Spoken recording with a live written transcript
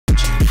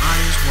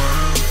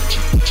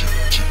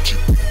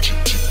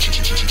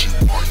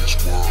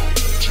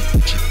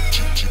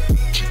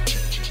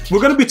We're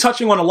going to be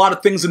touching on a lot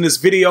of things in this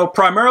video.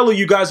 Primarily,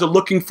 you guys are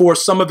looking for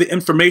some of the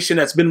information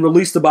that's been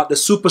released about the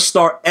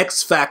Superstar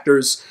X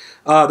Factors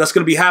that's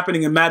going to be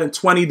happening in Madden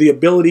 20, the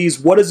abilities.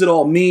 What does it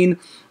all mean?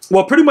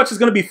 Well, pretty much it's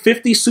going to be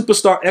 50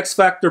 Superstar X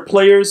Factor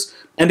players,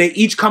 and they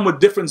each come with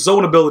different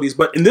zone abilities.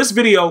 But in this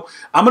video,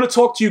 I'm going to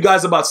talk to you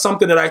guys about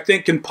something that I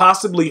think can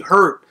possibly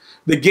hurt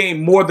the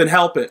game more than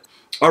help it.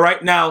 All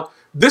right, now,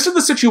 this is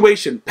the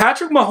situation.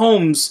 Patrick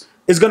Mahomes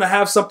is going to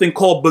have something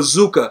called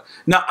BAZOOKA.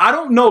 Now, I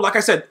don't know, like I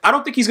said, I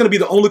don't think he's going to be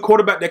the only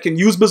quarterback that can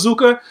use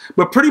BAZOOKA,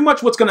 but pretty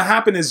much what's going to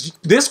happen is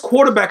this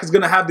quarterback is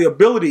going to have the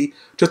ability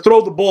to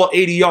throw the ball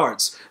 80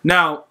 yards.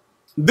 Now,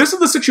 this is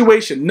the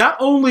situation. Not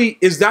only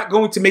is that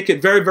going to make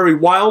it very, very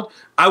wild,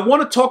 I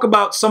want to talk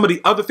about some of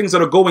the other things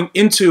that are going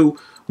into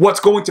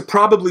what's going to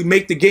probably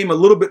make the game a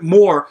little bit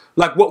more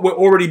like what we're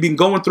already been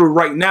going through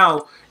right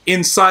now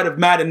inside of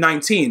Madden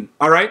 19,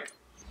 all right?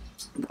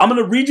 I'm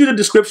going to read you the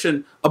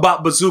description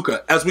about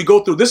BAZOOKA as we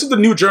go through. This is the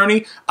new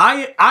journey.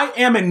 I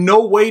am in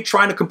no way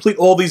trying to complete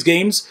all these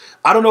games.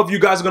 I don't know if you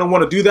guys are going to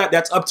want to do that.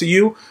 That's up to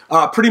you.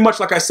 Pretty much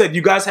like I said,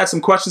 you guys had some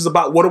questions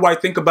about what do I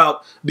think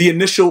about the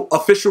initial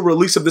official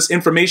release of this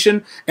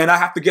information, and I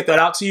have to get that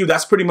out to you.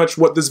 That's pretty much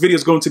what this video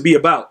is going to be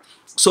about.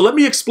 So let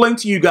me explain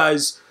to you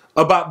guys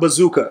about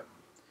BAZOOKA.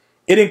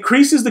 It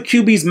increases the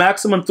QB's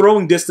maximum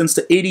throwing distance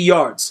to 80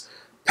 yards.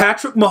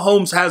 Patrick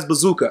Mahomes has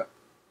BAZOOKA.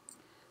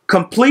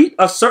 Complete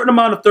a certain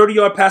amount of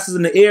 30-yard passes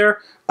in the air.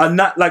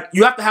 Not like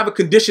you have to have a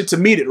condition to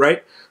meet it,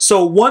 right?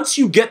 So once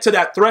you get to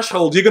that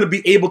threshold, you're going to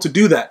be able to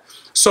do that.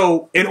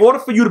 So in order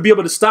for you to be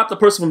able to stop the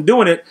person from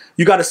doing it,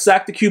 you got to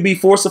sack the QB,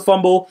 force a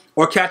fumble,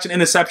 or catch an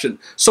interception.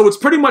 So it's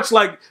pretty much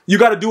like you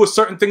got to do a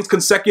certain things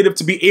consecutive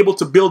to be able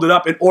to build it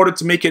up in order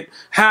to make it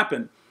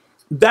happen.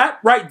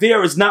 That right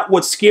there is not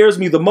what scares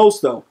me the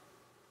most, though.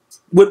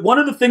 With one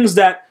of the things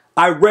that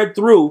I read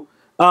through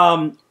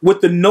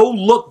with the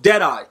no-look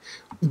Deadeye,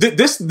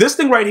 this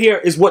thing right here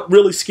is what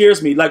really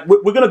scares me. Like,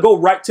 we're going to go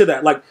right to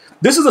that. Like,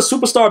 this is a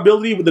superstar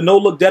ability with the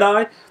no-look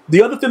Deadeye.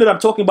 The other thing that I'm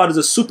talking about is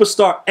a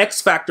Superstar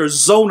X Factor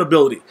zone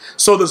ability.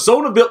 So the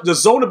zone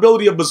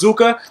ability of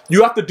BAZOOKA,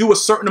 you have to do a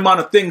certain amount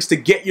of things to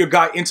get your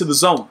guy into the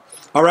zone.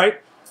 All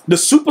right? The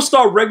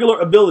Superstar regular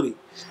ability.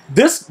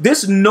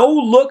 This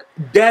no-look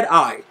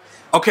Deadeye,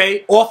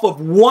 okay, off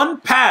of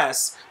one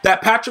pass that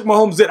Patrick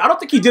Mahomes did. I don't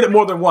think he did it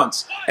more than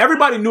once.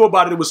 Everybody knew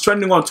about it. It was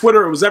trending on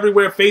Twitter. It was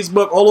everywhere,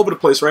 Facebook, all over the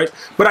place, right?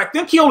 But I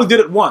think he only did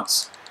it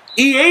once.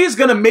 EA is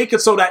going to make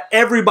it so that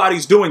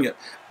everybody's doing it.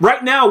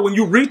 Right now, when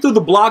you read through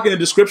the blog in the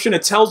description,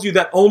 it tells you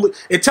that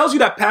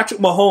Patrick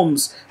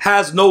Mahomes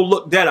has no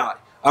look Deadeye.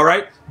 All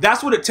right?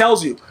 That's what it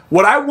tells you.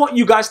 What I want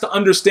you guys to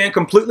understand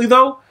completely,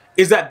 though,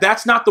 is that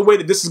that's not the way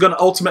that this is going to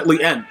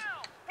ultimately end.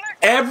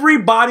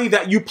 Everybody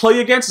that you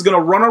play against is going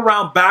to run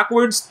around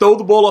backwards, throw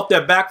the ball off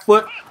their back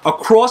foot,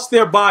 across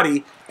their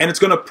body, and it's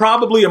going to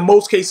probably, in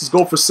most cases,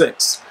 go for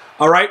 6.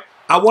 All right?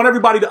 I want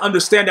everybody to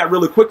understand that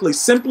really quickly,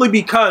 simply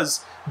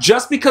because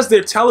just because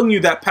they're telling you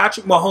that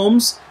Patrick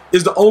Mahomes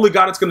is the only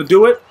guy that's going to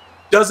do it,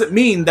 doesn't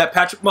mean that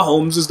Patrick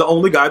Mahomes is the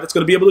only guy that's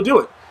going to be able to do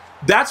it.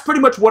 That's pretty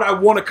much what I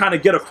want to kind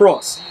of get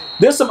across.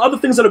 There's some other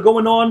things that are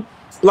going on,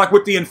 like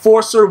with the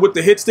enforcer, with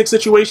the hit stick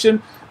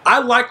situation. I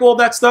like all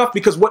that stuff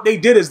because what they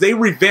did is they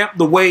revamped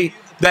the way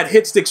that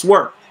hit sticks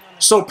work.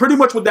 So pretty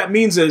much what that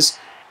means is,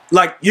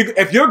 like,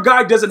 if your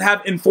guy doesn't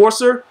have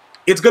enforcer,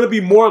 it's going to be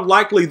more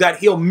likely that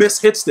he'll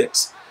miss hit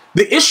sticks.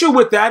 The issue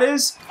with that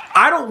is,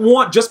 I don't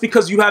want just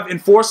because you have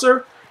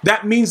enforcer,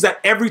 that means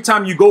that every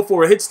time you go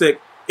for a hit stick,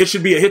 it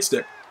should be a hit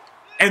stick.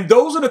 And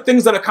those are the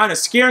things that are kind of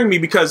scaring me,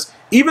 because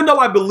even though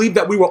I believe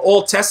that we were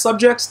all test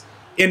subjects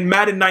in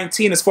Madden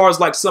 19 as far as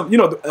like some, you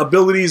know, the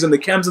abilities and the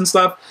chems and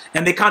stuff,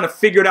 and they kind of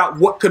figured out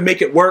what could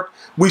make it work.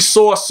 We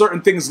saw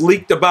certain things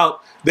leaked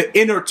about the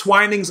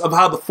intertwinings of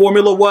how the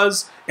formula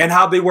was and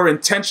how they were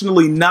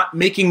intentionally not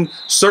making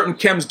certain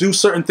chems do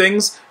certain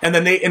things, and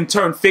then they in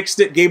turn fixed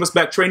it, gave us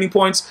back training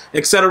points,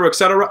 etc.,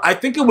 etc. I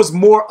think it was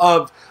more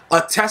of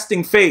a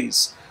testing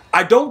phase.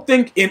 I don't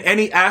think in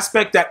any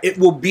aspect that it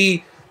will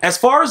be, as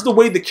far as the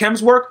way the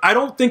chems work, I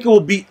don't think it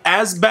will be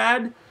as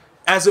bad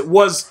as it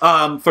was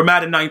for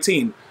Madden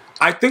 19.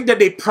 I think that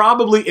they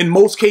probably, in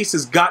most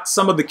cases, got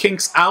some of the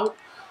kinks out.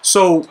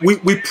 So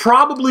we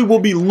probably will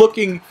be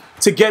looking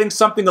to getting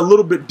something a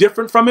little bit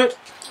different from it.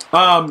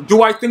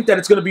 Do I think that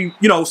it's going to be,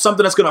 you know,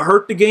 something that's going to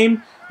hurt the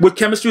game with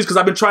chemistries because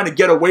I've been trying to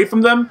get away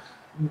from them?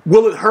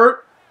 Will it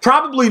hurt?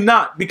 Probably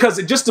not, because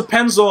it just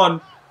depends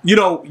on, you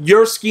know,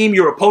 your scheme,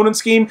 your opponent's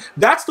scheme.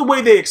 That's the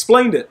way they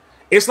explained it.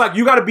 It's like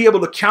you got to be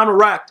able to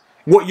counteract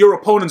what your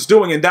opponent's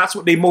doing, and that's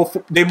what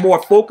they're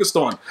more focused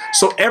on.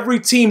 So every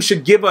team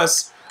should give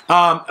us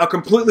a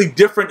completely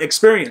different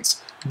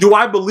experience. Do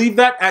I believe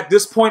that? At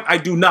this point, I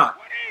do not.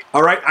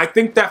 All right? I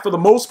think that for the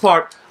most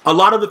part, a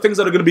lot of the things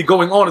that are going to be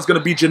going on is going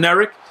to be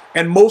generic,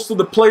 and most of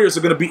the players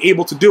are going to be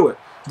able to do it.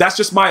 That's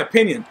just my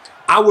opinion.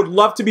 I would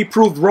love to be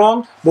proved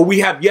wrong, but we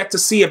have yet to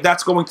see if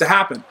that's going to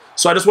happen.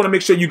 So I just want to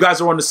make sure you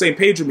guys are on the same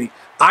page with me.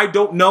 I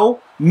don't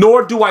know,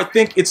 nor do I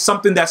think it's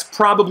something that's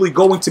probably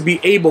going to be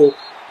able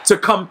to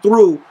come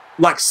through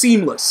like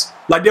seamless.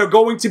 Like there are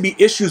going to be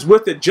issues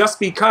with it just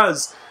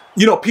because,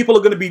 you know, people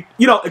are going to be,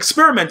 you know,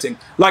 experimenting.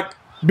 Like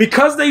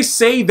because they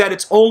say that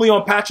it's only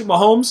on Patrick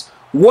Mahomes,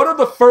 what are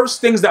the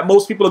first things that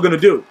most people are going to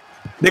do?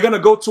 They're going to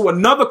go to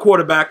another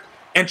quarterback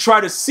and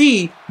try to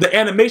see the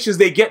animations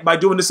they get by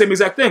doing the same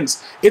exact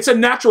things. It's a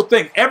natural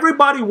thing.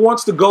 Everybody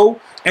wants to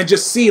go and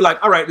just see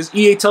like, all right, is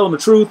EA telling the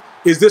truth?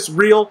 Is this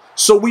real?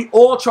 So we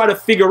all try to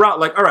figure out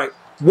like, all right,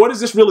 what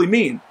does this really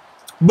mean?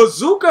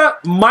 Bazooka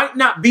might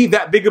not be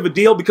that big of a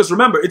deal because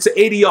remember, it's an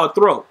 80-yard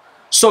throw.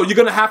 So you're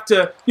going to have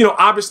to, you know,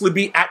 obviously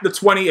be at the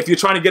 20 if you're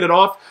trying to get it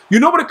off. You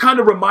know what it kind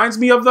of reminds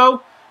me of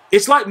though?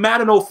 It's like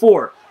Madden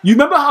 04. You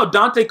remember how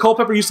Dante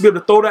Culpepper used to be able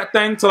to throw that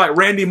thing to like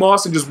Randy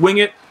Moss and just wing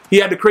it? He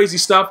had the crazy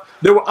stuff.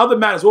 There were other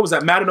Maddens. What was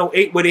that? Madden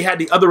 08 where they had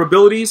the other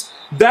abilities.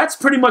 That's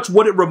pretty much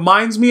what it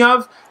reminds me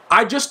of.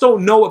 I just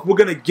don't know if we're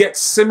going to get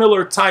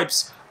similar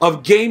types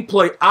of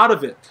gameplay out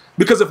of it.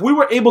 Because if we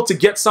were able to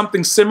get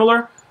something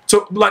similar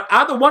to like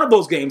either one of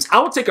those games,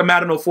 I would take a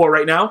Madden 04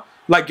 right now,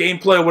 like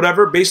gameplay or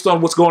whatever, based on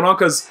what's going on.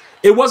 Because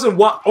it wasn't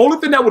what only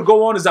thing that would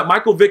go on is that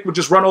Michael Vick would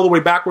just run all the way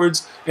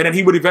backwards and then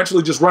he would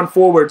eventually just run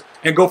forward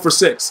and go for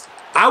 6.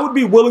 I would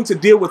be willing to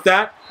deal with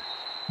that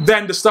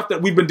than the stuff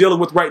that we've been dealing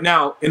with right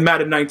now in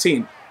Madden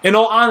 19, in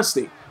all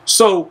honesty.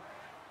 So,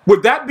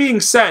 with that being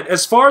said,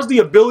 as far as the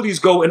abilities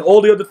go and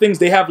all the other things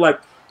they have, like,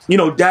 you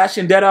know, dash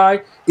and deadeye,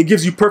 it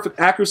gives you perfect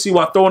accuracy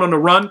while throwing on the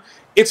run.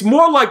 It's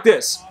more like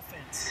this.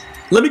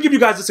 Let me give you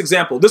guys this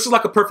example. This is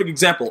like a perfect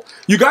example.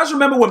 You guys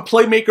remember when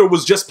Playmaker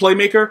was just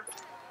Playmaker?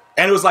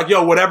 And it was like,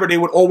 yo, whatever, they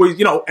would always,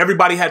 you know,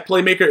 everybody had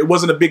Playmaker. It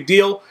wasn't a big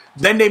deal.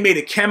 Then they made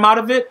a chem out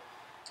of it.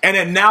 And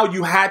then now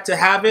you had to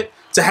have it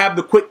to have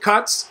the quick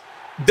cuts.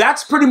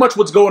 That's pretty much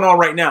what's going on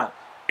right now.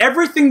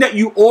 Everything that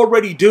you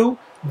already do,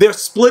 they're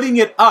splitting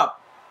it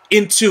up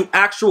into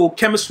actual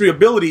chemistry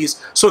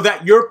abilities so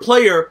that your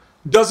player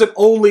doesn't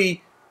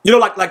only, you know,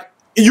 like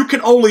you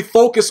can only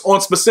focus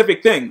on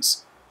specific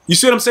things. You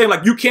see what I'm saying?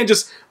 Like you can't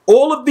just,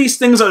 all of these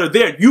things that are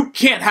there, you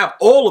can't have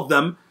all of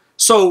them.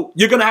 So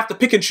you're going to have to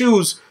pick and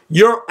choose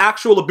your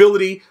actual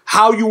ability,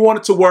 how you want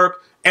it to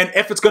work, and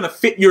if it's going to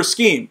fit your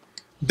scheme.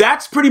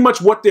 That's pretty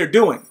much what they're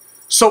doing.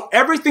 So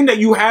everything that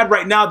you had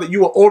right now that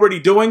you were already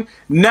doing,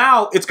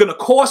 now it's going to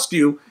cost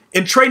you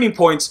in training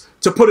points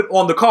to put it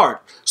on the card.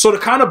 So to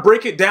kind of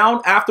break it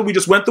down after we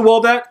just went through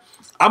all that,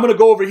 I'm going to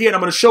go over here and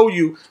I'm going to show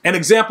you an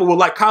example with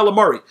like Kyler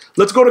Murray.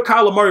 Let's go to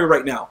Kyler Murray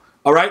right now.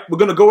 All right, we're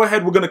going to go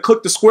ahead. We're going to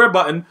click the square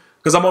button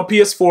because I'm on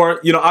PS4.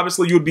 You know,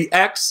 obviously you would be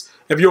X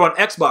if you're on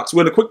Xbox.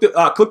 We're going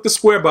to click the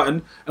square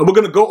button and we're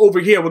going to go over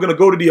here. We're going to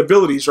go to the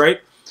abilities, right?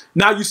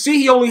 Now you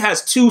see he only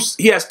has two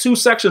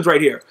sections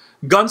right here,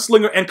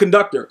 Gunslinger and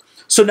Conductor.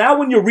 So now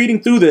when you're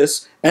reading through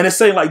this and it's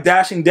saying like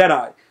dashing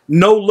deadeye,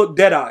 no look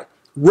deadeye,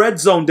 red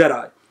zone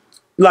deadeye.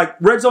 Like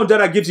red zone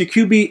deadeye gives you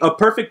QB a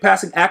perfect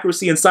passing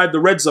accuracy inside the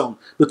red zone,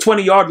 the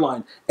 20-yard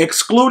line,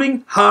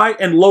 excluding high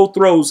and low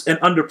throws and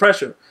under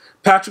pressure.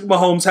 Patrick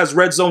Mahomes has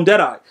red zone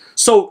deadeye.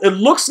 So it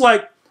looks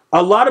like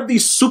a lot of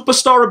these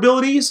superstar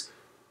abilities,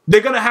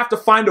 they're going to have to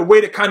find a way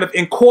to kind of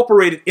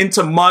incorporate it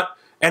into MUT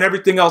and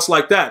everything else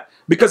like that.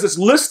 Because it's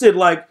listed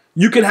like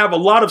you can have a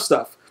lot of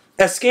stuff.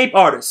 Escape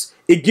Artist.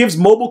 It gives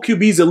mobile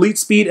QBs elite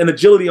speed and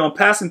agility on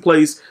passing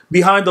plays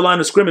behind the line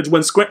of scrimmage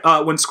when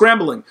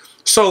scrambling.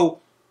 So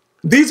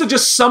these are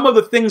just some of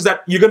the things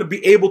that you're going to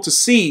be able to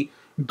see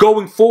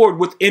going forward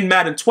within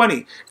Madden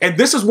 20. And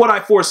this is what I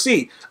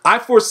foresee. I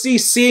foresee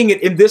seeing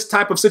it in this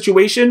type of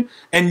situation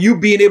and you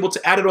being able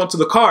to add it onto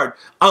the card.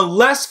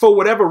 Unless for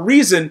whatever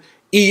reason,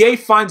 EA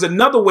finds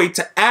another way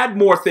to add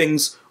more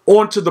things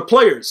onto the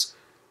players.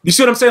 You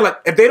see what I'm saying? Like,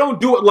 if they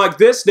don't do it like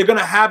this, they're going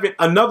to have it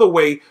another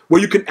way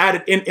where you can add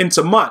it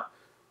into MUT.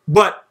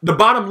 But the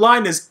bottom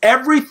line is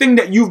everything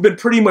that you've been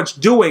pretty much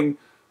doing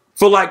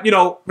for like, you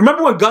know,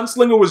 remember when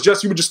Gunslinger was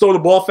just, you would just throw the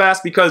ball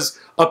fast because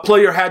a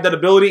player had that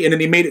ability and then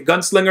they made it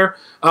Gunslinger.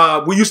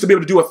 We used to be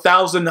able to do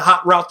 1,000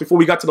 hot routes before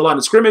we got to the line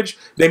of scrimmage.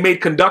 They made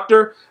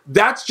Conductor.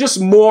 That's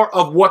just more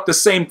of what the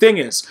same thing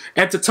is.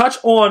 And to touch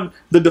on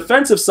the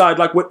defensive side,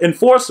 like with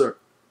Enforcer,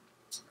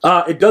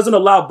 it doesn't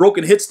allow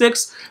broken hit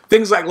sticks,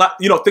 things like,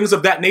 you know, things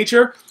of that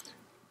nature.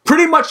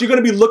 Pretty much you're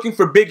going to be looking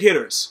for big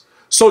hitters.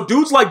 So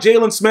dudes like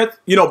Jalen Smith,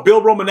 you know,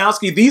 Bill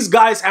Romanowski, these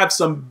guys have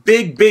some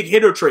big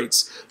hitter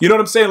traits. You know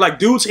what I'm saying? Like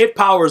dude's hit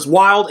power is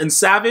wild and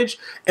savage.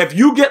 If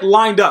you get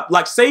lined up,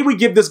 like say we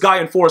give this guy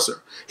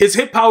Enforcer, his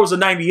hit power is a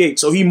 98.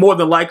 So he more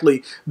than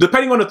likely,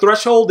 depending on the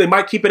threshold, they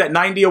might keep it at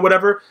 90 or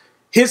whatever.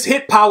 His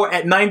hit power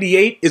at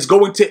 98 is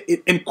going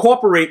to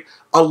incorporate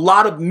a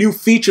lot of new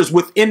features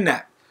within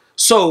that.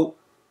 So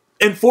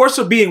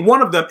Enforcer being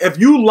one of them, if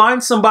you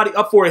line somebody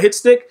up for a hit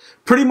stick,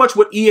 pretty much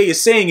what EA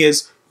is saying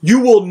is you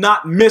will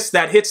not miss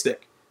that hit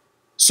stick.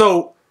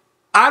 So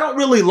I don't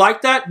really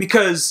like that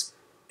because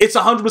it's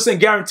 100%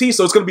 guaranteed,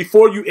 so it's going to be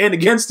for you and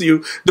against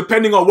you,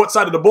 depending on what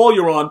side of the ball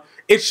you're on.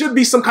 It should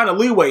be some kind of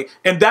leeway,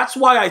 and that's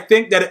why I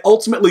think that it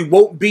ultimately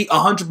won't be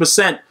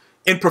 100%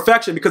 in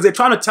perfection, because they're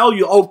trying to tell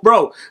you, oh,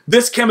 bro,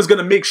 this chem is going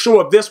to make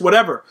sure of this,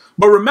 whatever.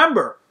 But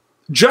remember,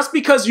 just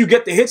because you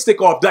get the hit stick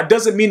off, that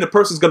doesn't mean the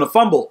person's going to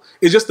fumble.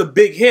 It's just a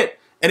big hit.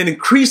 and it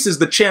increases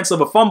the chance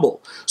of a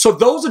fumble. So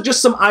those are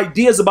just some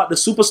ideas about the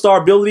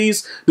superstar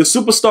abilities, the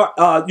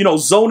superstar,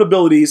 zone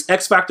abilities,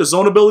 X Factor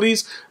zone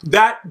abilities.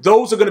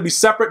 Those are going to be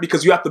separate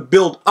because you have to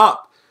build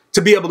up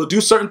to be able to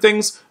do certain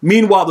things.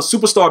 Meanwhile, the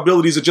superstar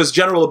abilities are just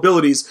general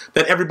abilities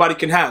that everybody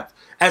can have.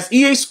 As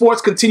EA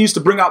Sports continues to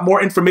bring out more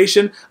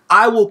information,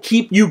 I will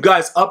keep you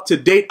guys up to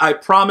date, I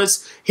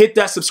promise. Hit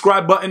that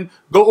subscribe button.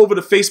 Go over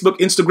to Facebook,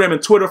 Instagram,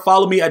 and Twitter.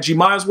 Follow me at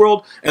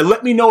GmiasWorld, and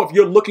let me know if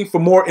you're looking for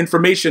more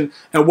information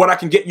and what I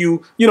can get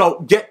you,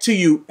 get to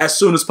you as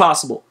soon as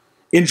possible.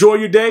 Enjoy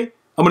your day.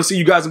 I'm going to see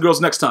you guys and girls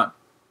next time.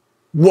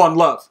 One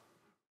love.